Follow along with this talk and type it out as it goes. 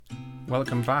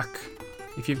welcome back.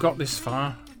 If you've got this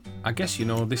far, I guess you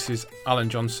know this is Alan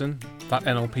Johnson, that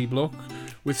NLP bloke,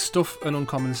 with stuff and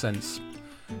uncommon sense.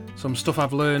 Some stuff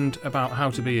I've learned about how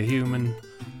to be a human,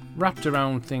 wrapped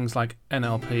around things like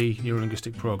NLP,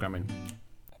 neuro-linguistic programming.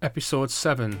 Episode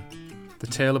 7, The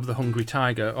Tale of the Hungry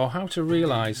Tiger, or how to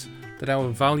realise that our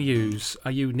values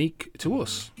are unique to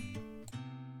us.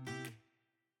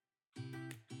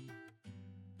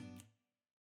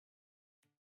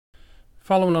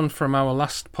 Following on from our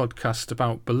last podcast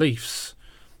about beliefs,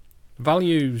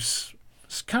 values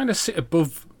kind of sit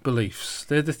above beliefs.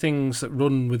 They're the things that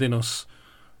run within us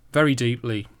very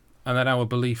deeply and that our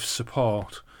beliefs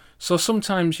support. So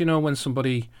sometimes, when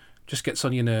somebody just gets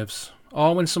on your nerves,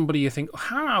 or when somebody you think,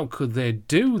 how could they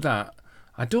do that?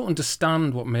 I don't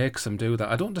understand what makes them do that.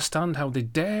 I don't understand how they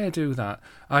dare do that.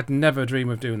 I'd never dream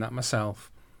of doing that myself.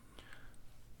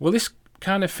 Well, this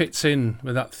kind of fits in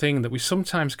with that thing that we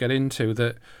sometimes get into,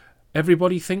 that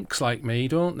everybody thinks like me,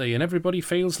 don't they? And everybody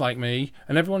feels like me,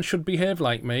 and everyone should behave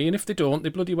like me, and if they don't, they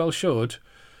bloody well should.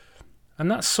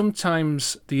 And that's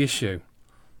sometimes the issue.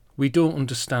 We don't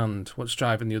understand what's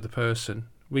driving the other person.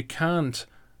 We can't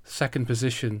second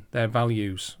position their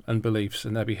values and beliefs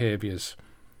and their behaviours.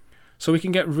 So we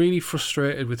can get really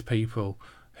frustrated with people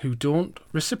who don't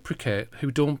reciprocate, who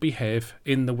don't behave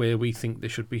in the way we think they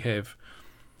should behave.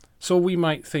 So we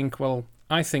might think, well,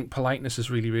 I think politeness is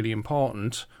really, really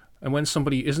important, and when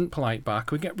somebody isn't polite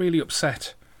back, we get really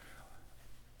upset.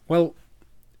 Well,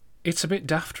 it's a bit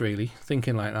daft, really,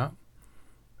 thinking like that,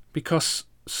 because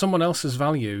someone else's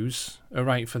values are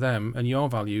right for them, and your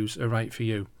values are right for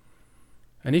you.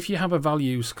 And if you have a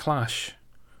values clash,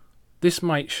 this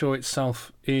might show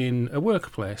itself in a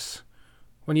workplace,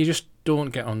 when you just don't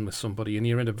get on with somebody and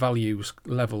you're in a values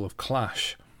level of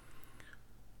clash.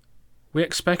 We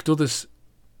expect others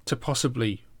to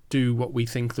possibly do what we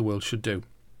think the world should do.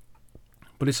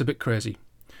 But it's a bit crazy.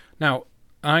 Now,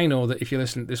 I know that if you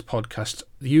listen to this podcast,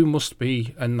 you must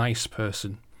be a nice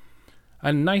person.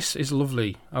 And nice is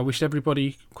lovely. I wish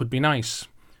everybody could be nice.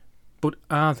 But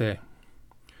are they?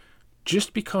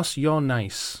 Just because you're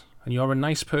nice and you're a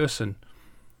nice person,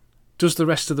 does the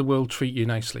rest of the world treat you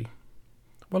nicely?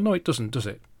 Well, no, it doesn't, does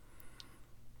it?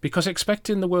 Because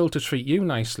expecting the world to treat you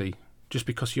nicely just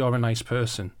because you're a nice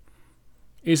person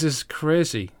is as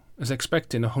crazy as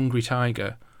expecting a hungry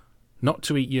tiger not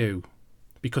to eat you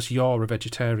because you're a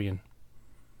vegetarian.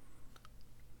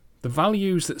 The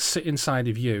values that sit inside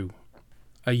of you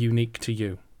are unique to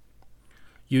you.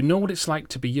 You know what it's like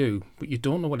to be you, but you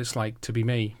don't know what it's like to be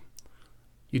me.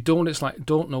 You don't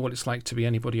know what it's like to be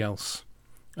anybody else.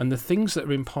 And the things that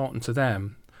are important to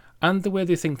them and the way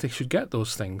they think they should get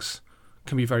those things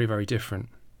can be very, very different.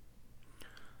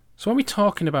 So when we're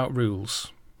talking about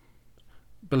rules,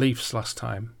 beliefs last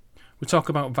time, we talk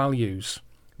about values.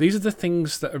 These are the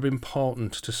things that are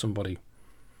important to somebody.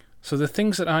 So the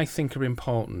things that I think are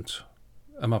important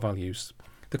are my values.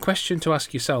 The question to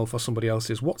ask yourself or somebody else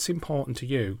is, what's important to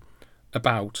you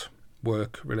about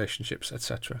work, relationships,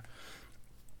 etc.?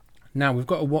 Now, we've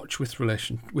got to watch with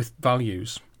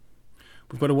values.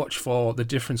 We've got to watch for the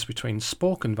difference between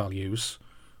spoken values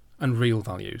and real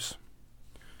values.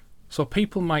 So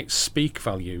people might speak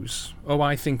values. Oh,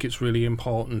 I think it's really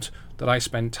important that I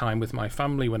spend time with my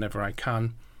family whenever I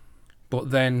can.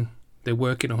 But then they're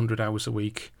working 100 hours a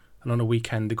week, and on a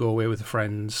weekend they go away with their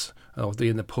friends, or they're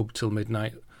in the pub till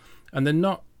midnight, and they're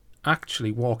not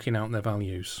actually walking out their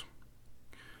values.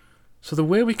 So the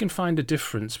way we can find a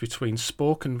difference between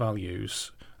spoken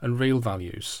values and real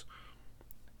values,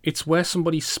 it's where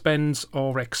somebody spends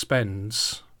or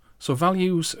expends. So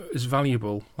values is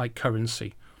valuable like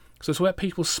currency. So it's where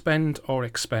people spend or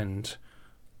expend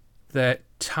their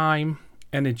time,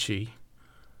 energy,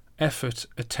 effort,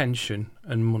 attention,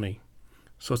 and money.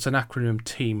 So it's an acronym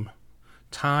TEAM.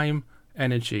 Time,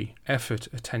 energy, effort,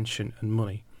 attention, and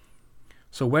money.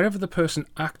 So wherever the person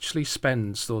actually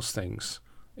spends those things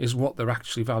is what they're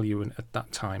actually valuing at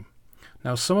that time.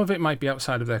 Now, some of it might be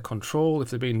outside of their control if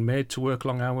they're being made to work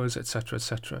long hours, etc.,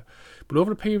 etc. But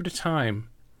over a period of time,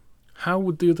 how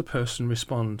would the other person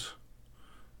respond?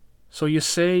 So you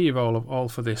say you're all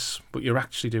for this, but you're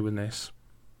actually doing this.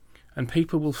 And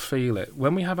people will feel it.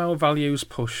 When we have our values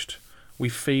pushed, we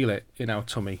feel it in our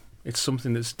tummy. It's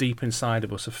something that's deep inside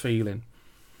of us, a feeling.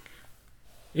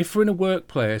 If we're in a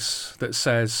workplace that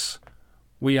says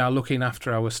we are looking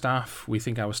after our staff, we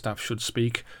think our staff should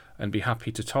speak and be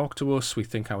happy to talk to us, we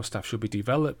think our staff should be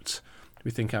developed,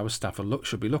 we think our staff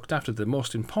should be looked after, the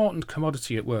most important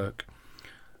commodity at work.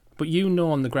 But you know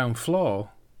on the ground floor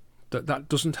that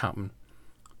doesn't happen,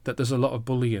 that there's a lot of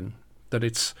bullying, that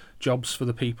it's jobs for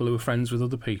the people who are friends with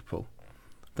other people,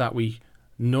 that we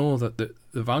know that the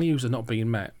values are not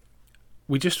being met,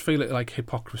 we just feel it like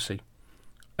hypocrisy.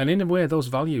 And in a way, those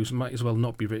values might as well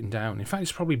not be written down. In fact,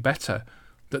 it's probably better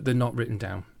that they're not written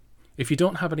down. If you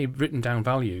don't have any written down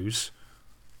values,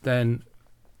 then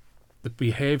the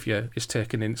behaviour is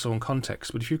taken in its own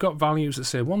context. But if you've got values that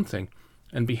say one thing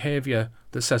and behaviour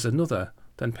that says another,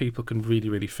 then people can really,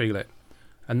 really feel it.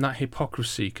 And that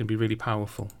hypocrisy can be really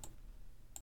powerful.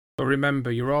 But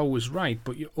remember, you're always right,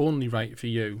 but you're only right for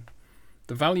you.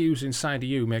 The values inside of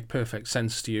you make perfect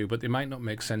sense to you, but they might not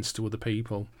make sense to other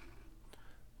people.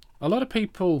 A lot of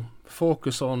people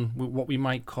focus on what we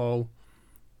might call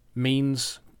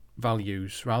means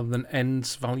values rather than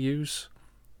ends values.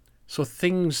 So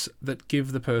things that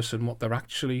give the person what they're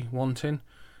actually wanting.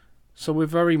 So we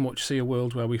very much see a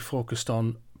world where we focused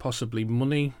on possibly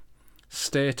money,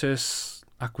 status,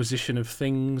 acquisition of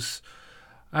things,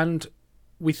 and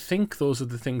we think those are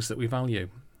the things that we value.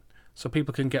 So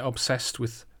people can get obsessed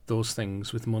with those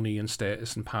things, with money and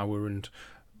status and power and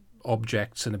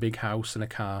objects and a big house and a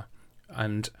car,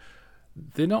 and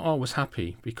they're not always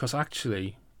happy because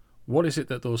actually, what is it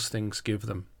that those things give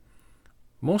them?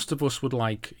 Most of us would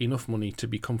like enough money to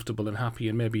be comfortable and happy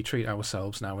and maybe treat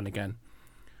ourselves now and again.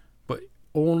 But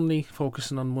only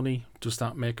focusing on money, does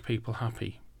that make people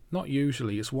happy? Not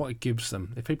usually. It's what it gives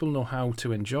them. If people know how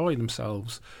to enjoy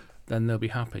themselves, then they'll be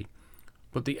happy.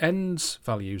 But the ends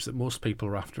values that most people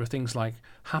are after are things like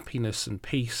happiness and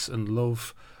peace and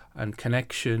love and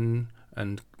connection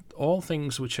and all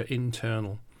things which are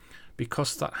internal,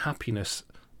 because that happiness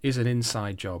is an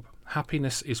inside job.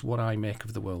 Happiness is what I make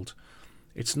of the world.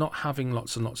 It's not having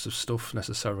lots and lots of stuff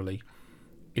necessarily.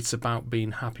 It's about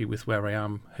being happy with where I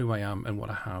am, who I am, and what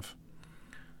I have.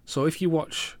 So if you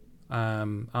watch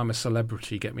I'm a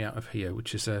Celebrity, Get Me Out of Here,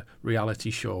 which is a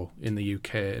reality show in the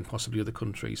UK and possibly other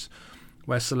countries,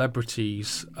 where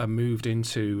celebrities are moved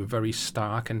into a very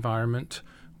stark environment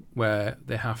where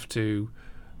they have to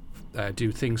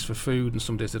do things for food, and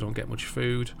some days they don't get much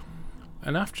food.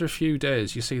 And after a few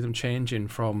days, you see them changing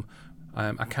from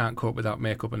I can't cope without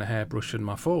makeup and a hairbrush and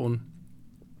my phone,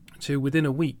 to within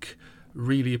a week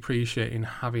really appreciating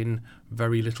having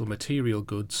very little material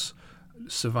goods,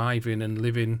 surviving and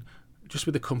living just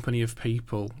with the company of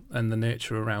people and the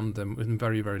nature around them with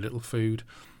very, very little food.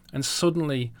 And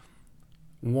suddenly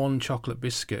one chocolate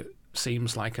biscuit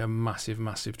seems like a massive,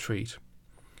 massive treat.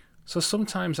 So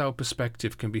sometimes our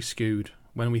perspective can be skewed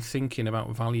when we're thinking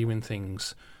about valuing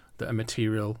things that are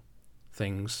material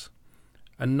things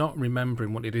and not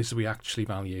remembering what it is we actually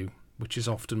value, which is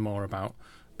often more about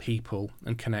people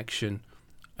and connection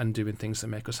and doing things that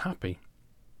make us happy.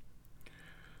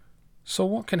 So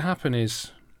what can happen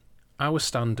is our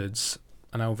standards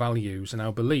and our values and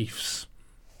our beliefs,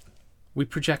 we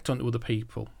project onto other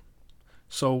people.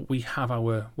 So we have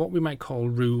our, what we might call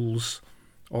rules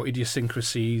or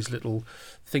idiosyncrasies, little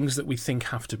things that we think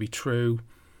have to be true,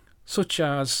 such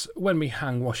as when we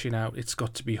hang washing out, it's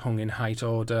got to be hung in height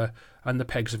order and the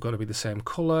pegs have got to be the same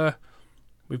colour.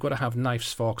 We've got to have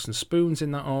knives, forks and spoons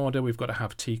in that order. We've got to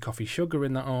have tea, coffee, sugar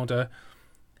in that order.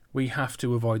 We have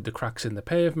to avoid the cracks in the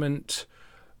pavement.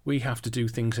 We have to do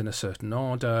things in a certain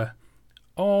order.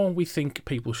 Or we think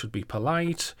people should be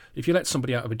polite. If you let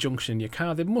somebody out of a junction in your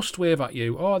car, they must wave at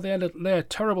you. Oh, they're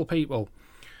terrible people.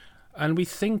 And we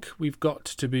think we've got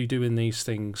to be doing these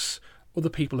things. Other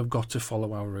people have got to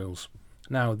follow our rules.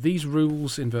 Now, these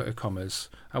rules, inverted commas,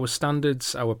 our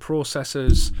standards, our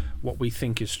processes, what we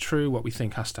think is true, what we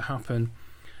think has to happen.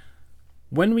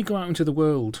 When we go out into the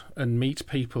world and meet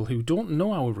people who don't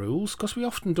know our rules, because we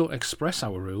often don't express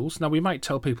our rules, now we might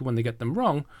tell people when they get them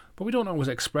wrong, but we don't always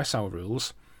express our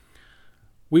rules,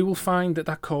 we will find that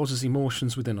that causes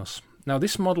emotions within us. Now,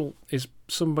 this model is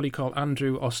somebody called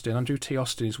Andrew Austin. Andrew T.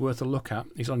 Austin is worth a look at.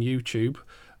 He's on YouTube,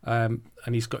 and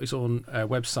he's got his own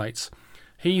websites.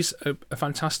 He's a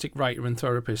fantastic writer and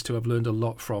therapist who I've learned a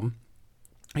lot from.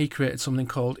 He created something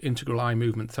called Integral Eye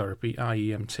Movement Therapy,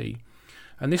 IEMT.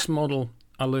 And this model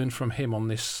I learned from him on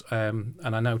this, and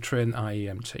I now train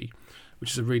IEMT,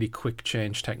 which is a really quick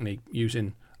change technique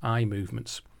using eye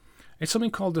movements. It's something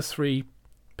called the 3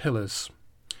 pillars.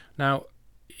 Now,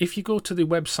 if you go to the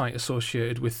website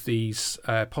associated with these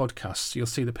podcasts, you'll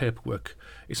see the paperwork.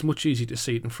 It's much easier to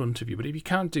see it in front of you. But if you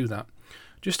can't do that,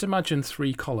 just imagine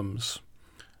 3 columns.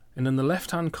 And in the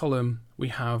left-hand column, we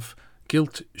have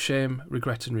guilt, shame,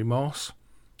 regret and remorse.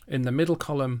 In the middle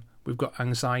column, we've got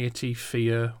anxiety,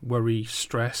 fear, worry,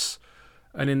 stress.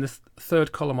 And in the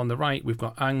third column on the right, we've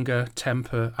got anger,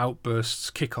 temper, outbursts,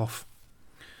 kick-off.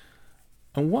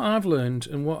 And what I've learned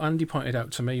and what Andy pointed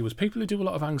out to me was people who do a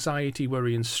lot of anxiety,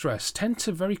 worry and stress tend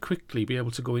to very quickly be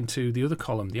able to go into the other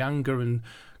column, the anger and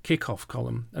kick-off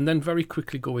column, and then very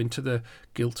quickly go into the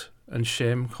guilt and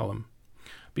shame column.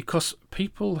 Because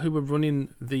people who are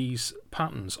running these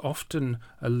patterns often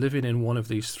are living in one of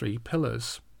these three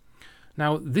pillars.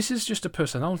 Now, this is just a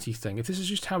personality thing. If this is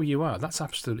just how you are, that's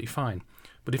absolutely fine.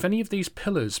 But if any of these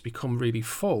pillars become really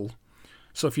full,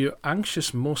 so if you're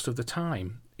anxious most of the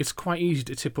time, it's quite easy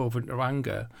to tip over into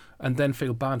anger and then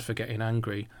feel bad for getting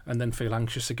angry and then feel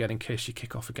anxious again in case you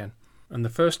kick off again. And the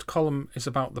first column is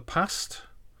about the past,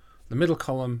 the middle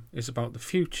column is about the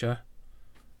future,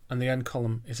 and the end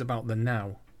column is about the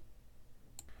now.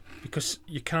 Because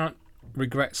you can't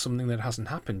regret something that hasn't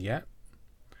happened yet.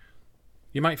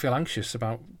 You might feel anxious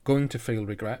about going to feel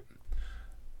regret.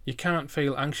 You can't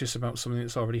feel anxious about something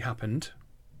that's already happened.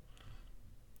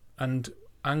 And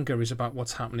anger is about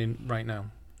what's happening right now.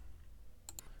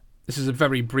 This is a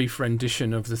very brief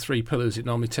rendition of the three pillars. It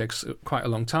normally takes quite a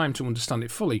long time to understand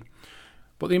it fully.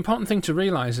 But the important thing to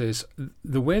realise is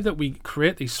the way that we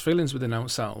create these feelings within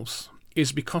ourselves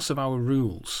is because of our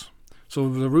rules. So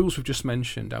the rules we've just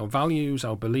mentioned, our values,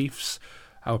 our beliefs,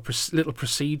 our little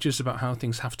procedures about how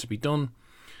things have to be done.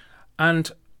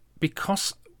 And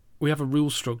because we have a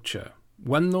rule structure,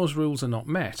 when those rules are not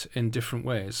met in different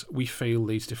ways, we feel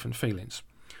these different feelings.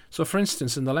 So for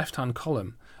instance, in the left-hand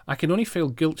column, I can only feel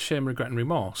guilt, shame, regret and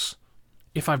remorse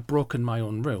if I've broken my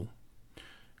own rule.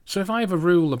 So if I have a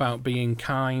rule about being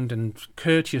kind and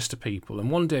courteous to people,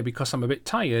 and one day because I'm a bit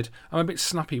tired, I'm a bit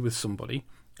snappy with somebody,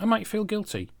 I might feel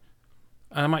guilty.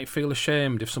 And I might feel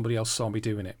ashamed if somebody else saw me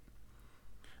doing it.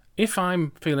 If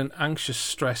I'm feeling anxious,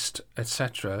 stressed,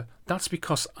 etc., that's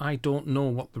because I don't know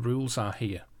what the rules are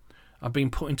here. I've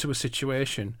been put into a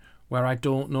situation where I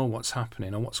don't know what's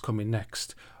happening or what's coming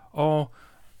next. Or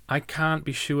I can't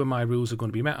be sure my rules are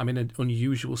going to be met. I'm in an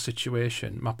unusual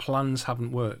situation. My plans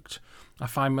haven't worked. I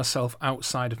find myself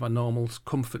outside of my normal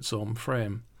comfort zone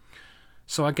frame.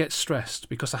 So I get stressed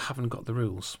because I haven't got the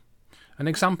rules. An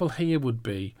example here would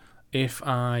be if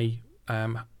I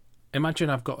imagine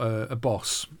I've got a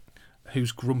boss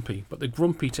who's grumpy, but they're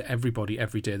grumpy to everybody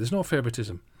every day. There's no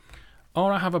favoritism.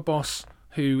 Or I have a boss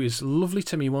who is lovely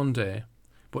to me one day,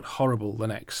 but horrible the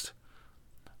next.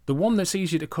 The one that's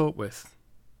easy to cope with,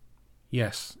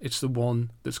 yes, it's the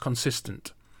one that's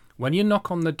consistent. When you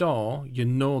knock on the door, you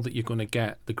know that you're going to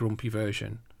get the grumpy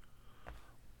version.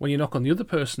 When you knock on the other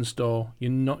person's door,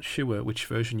 you're not sure which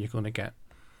version you're going to get.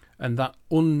 And that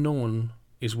unknown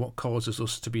is what causes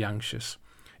us to be anxious.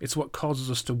 It's what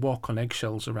causes us to walk on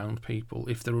eggshells around people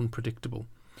if they're unpredictable.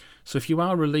 So if you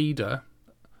are a leader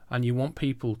and you want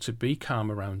people to be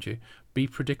calm around you, be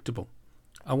predictable.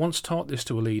 I once taught this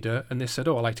to a leader and they said,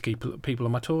 I like to keep people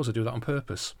on my toes. I do that on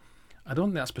purpose. I don't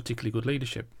think that's particularly good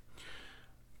leadership.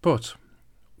 But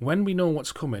when we know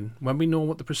what's coming, when we know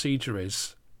what the procedure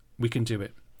is, we can do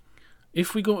it.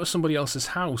 If we go to somebody else's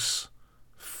house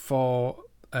for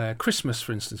Christmas,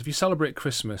 for instance, if you celebrate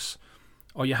Christmas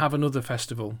or you have another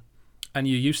festival and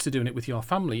you're used to doing it with your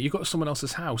family, you go to someone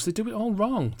else's house, they do it all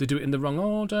wrong. They do it in the wrong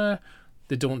order.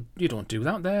 You don't do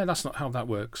that there. That's not how that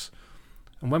works.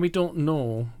 And when we don't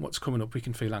know what's coming up, we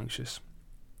can feel anxious.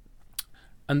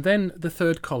 And then the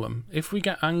third column, if we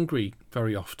get angry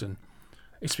very often,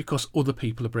 it's because other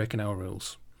people are breaking our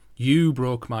rules. You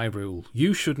broke my rule.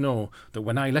 You should know that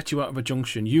when I let you out of a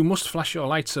junction, you must flash your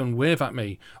lights and wave at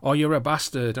me, or you're a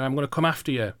bastard and I'm going to come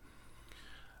after you.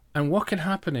 And what can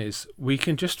happen is we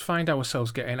can just find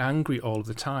ourselves getting angry all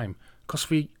the time because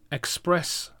we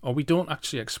express, or we don't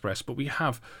actually express, but we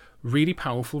have really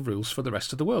powerful rules for the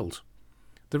rest of the world.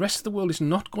 The rest of the world is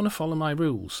not going to follow my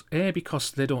rules. A,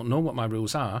 because they don't know what my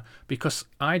rules are, because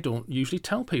I don't usually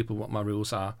tell people what my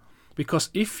rules are. Because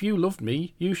if you loved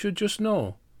me, you should just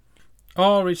know.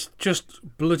 Or it's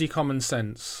just bloody common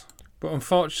sense. But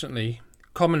unfortunately,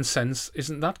 common sense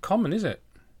isn't that common, is it?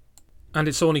 And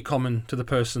it's only common to the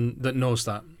person that knows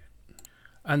that.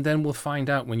 And then we'll find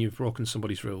out when you've broken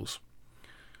somebody's rules.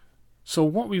 So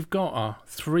what we've got are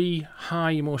three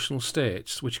high emotional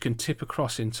states which can tip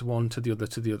across into one to the other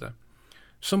to the other.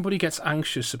 Somebody gets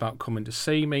anxious about coming to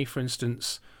see me, for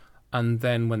instance, and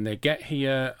then when they get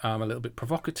here, I'm a little bit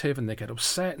provocative and they get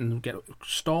upset and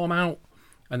storm out.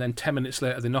 And then 10 minutes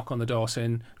later, they knock on the door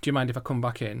saying, do you mind if I come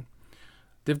back in?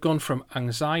 They've gone from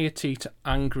anxiety to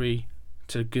angry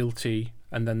to guilty,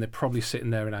 and then they're probably sitting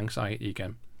there in anxiety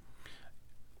again.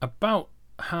 About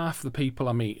half the people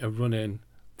I meet are running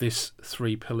this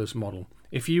three pillars model.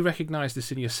 If you recognise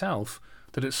this in yourself,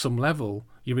 that at some level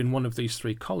you're in one of these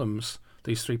three columns,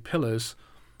 these three pillars,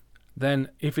 then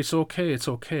if it's okay, it's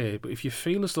okay. But if you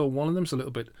feel as though one of them's a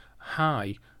little bit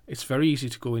high, it's very easy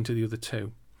to go into the other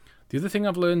two. The other thing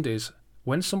I've learned is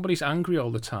when somebody's angry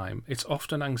all the time, it's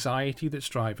often anxiety that's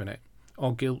driving it.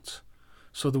 or guilt.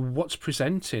 So what's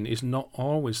presenting is not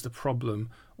always the problem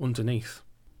underneath.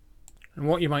 And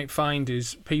what you might find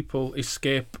is people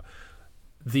escape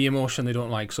the emotion they don't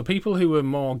like. So people who are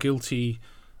more guilty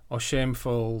or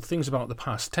shameful things about the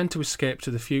past tend to escape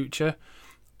to the future,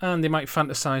 and they might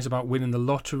fantasize about winning the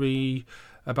lottery,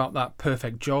 about that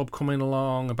perfect job coming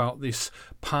along, about this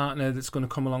partner that's going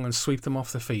to come along and sweep them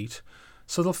off their feet.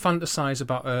 So they'll fantasize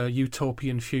about a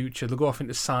utopian future. They'll go off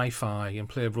into sci-fi and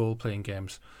play role-playing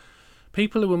games.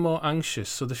 People who are more anxious,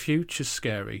 so the future's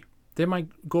scary, they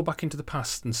might go back into the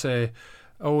past and say,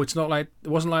 oh, it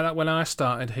wasn't like that when I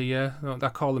started here. I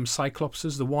call them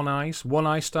cyclopses, the one eyes. One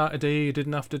eye started here, you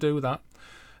didn't have to do that.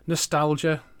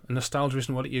 Nostalgia, and nostalgia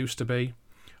isn't what it used to be.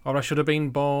 Or I should have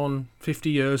been born 50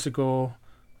 years ago.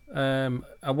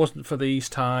 I wasn't for these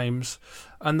times.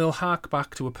 And they'll hark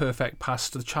back to a perfect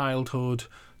past, to childhood,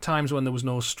 times when there was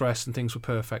no stress and things were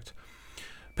perfect.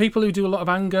 People who do a lot of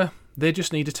anger, they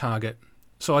just need a target.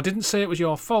 So I didn't say it was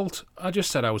your fault, I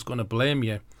just said I was going to blame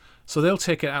you. So they'll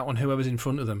take it out on whoever's in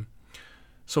front of them.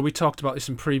 So we talked about this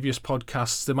in previous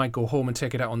podcasts. They might go home and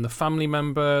take it out on the family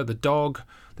member, the dog.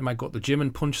 They might go to the gym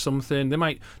and punch something. They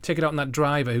might take it out on that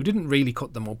driver who didn't really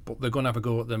cut them up, but they're going to have a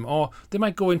go at them. Or they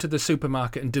might go into the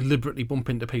supermarket and deliberately bump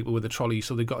into people with a trolley,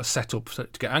 so they've got a setup to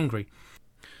get angry.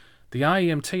 The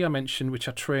IEMT I mentioned, which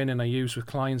I train and I use with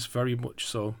clients very much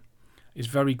so, is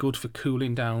very good for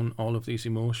cooling down all of these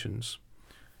emotions.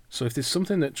 So if there's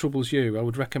something that troubles you, I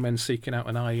would recommend seeking out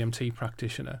an IEMT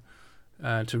practitioner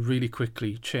to really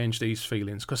quickly change these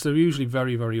feelings, because they're usually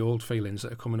very, very old feelings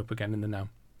that are coming up again in the now.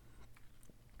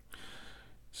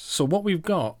 So what we've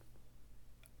got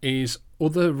is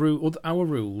our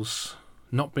rules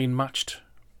not being matched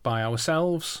by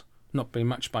ourselves, not being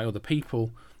matched by other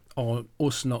people, or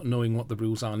us not knowing what the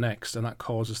rules are next, and that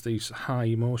causes these high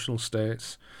emotional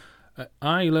states.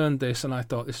 I learned this and I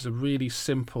thought this is a really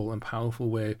simple and powerful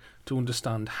way to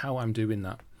understand how I'm doing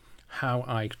that, how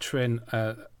I train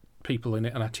people in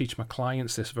it, and I teach my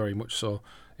clients this very much so.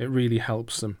 It really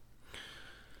helps them.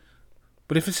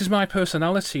 But if this is my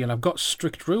personality and I've got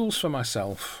strict rules for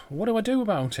myself, what do I do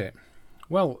about it?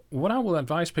 Well, what I will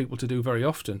advise people to do very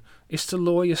often is to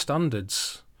lower your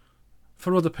standards,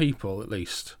 for other people at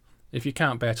least, if you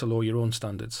can't bear to lower your own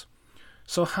standards.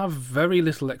 So have very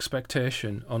little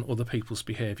expectation on other people's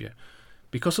behaviour,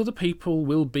 because other people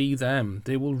will be them.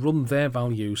 They will run their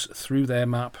values through their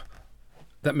map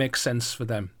that makes sense for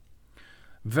them.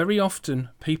 Very often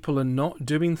people are not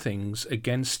doing things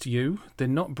against you. They're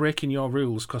not breaking your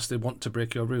rules because they want to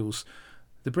break your rules.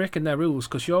 They're breaking their rules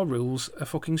because your rules are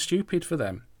fucking stupid for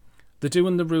them. They're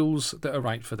doing the rules that are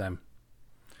right for them.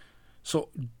 So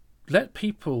let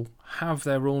people have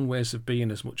their own ways of being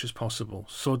as much as possible.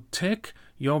 So take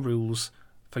your rules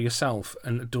for yourself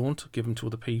and don't give them to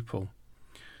other people.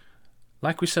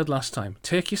 Like we said last time,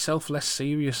 take yourself less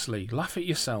seriously. Laugh at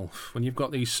yourself when you've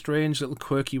got these strange little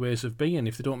quirky ways of being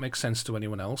if they don't make sense to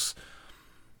anyone else.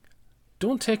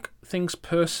 Don't take things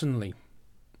personally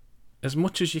as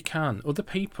much as you can. Other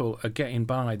people are getting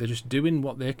by. They're just doing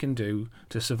what they can do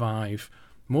to survive.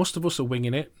 Most of us are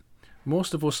winging it.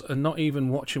 Most of us are not even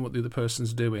watching what the other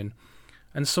person's doing.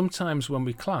 And sometimes when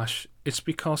we clash, it's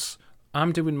because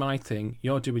I'm doing my thing,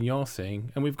 you're doing your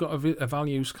thing, and we've got a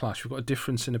values clash. We've got a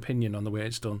difference in opinion on the way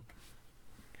it's done.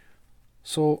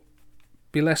 So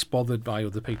be less bothered by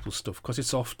other people's stuff, because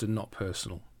it's often not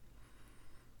personal.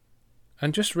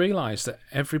 And just realise that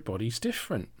everybody's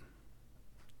different.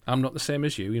 I'm not the same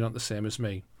as you, you're not the same as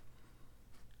me.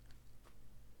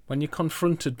 When you're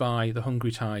confronted by the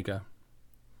hungry tiger,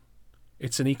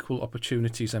 it's an equal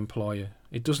opportunities employer.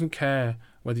 It doesn't care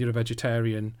whether you're a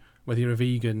vegetarian, whether you're a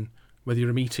vegan, whether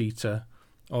you're a meat eater,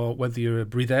 or whether you're a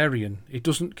breatharian. It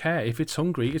doesn't care. If it's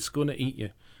hungry, it's going to eat you.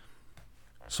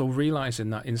 So realising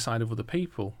that inside of other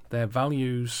people, their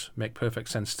values make perfect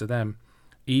sense to them,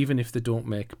 even if they don't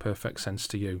make perfect sense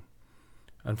to you.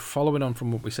 And following on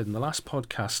from what we said in the last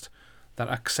podcast, that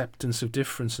acceptance of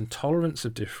difference and tolerance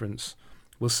of difference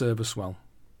will serve us well.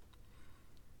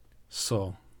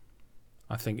 So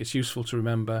I think it's useful to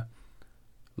remember,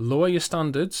 lower your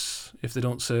standards if they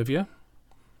don't serve you.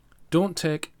 Don't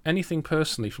take anything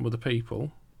personally from other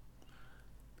people.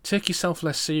 Take yourself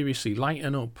less seriously,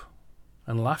 lighten up,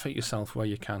 and laugh at yourself where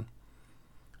you can.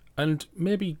 And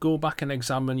maybe go back and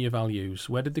examine your values.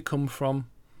 Where did they come from?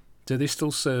 Do they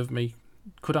still serve me?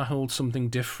 Could I hold something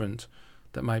different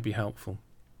that might be helpful?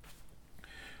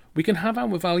 We can have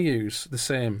our values the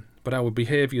same, but our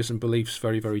behaviours and beliefs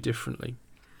very, very differently.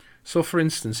 So for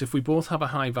instance, if we both have a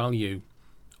high value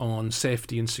on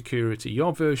safety and security,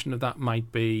 your version of that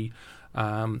might be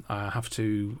I have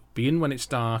to be in when it's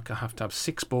dark. I have to have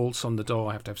 6 bolts on the door.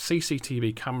 I have to have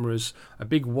CCTV cameras, a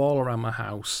big wall around my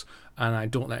house, and I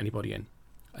don't let anybody in.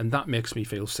 And that makes me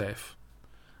feel safe.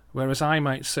 Whereas I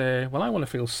might say, well, I want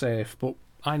to feel safe, but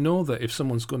I know that if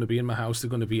someone's going to be in my house, they're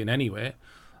going to be in anyway.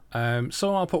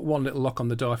 So I'll put one little lock on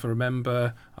the door if I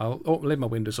remember. I'll leave my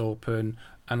windows open,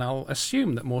 and I'll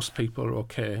assume that most people are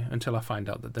okay until I find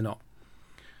out that they're not.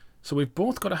 So we've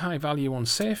both got a high value on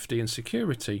safety and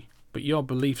security, but your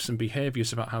beliefs and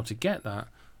behaviours about how to get that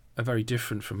are very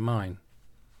different from mine.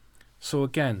 So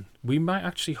again, we might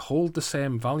actually hold the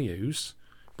same values,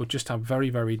 but just have very,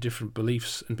 very different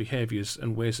beliefs and behaviours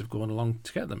and ways of going along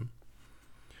to get them.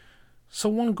 So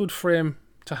one good frame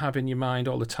to have in your mind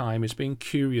all the time is being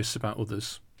curious about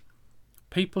others.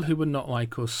 People who are not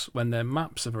like us, when their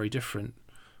maps are very different,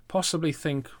 possibly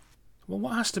think, well,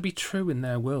 what has to be true in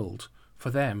their world for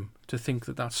them to think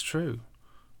that that's true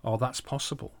or that's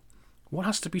possible? What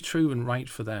has to be true and right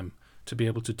for them to be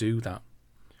able to do that?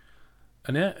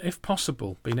 And if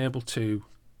possible, being able to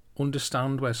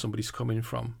understand where somebody's coming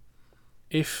from.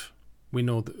 If we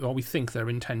know that, or we think their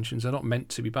intentions are not meant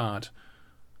to be bad,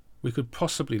 we could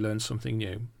possibly learn something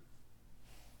new.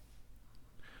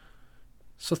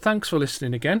 So thanks for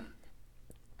listening again.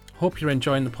 Hope you're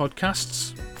enjoying the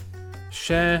podcasts.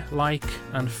 Share, like,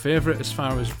 and favourite as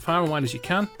far and wide as you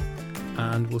can,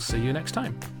 and we'll see you next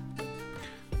time.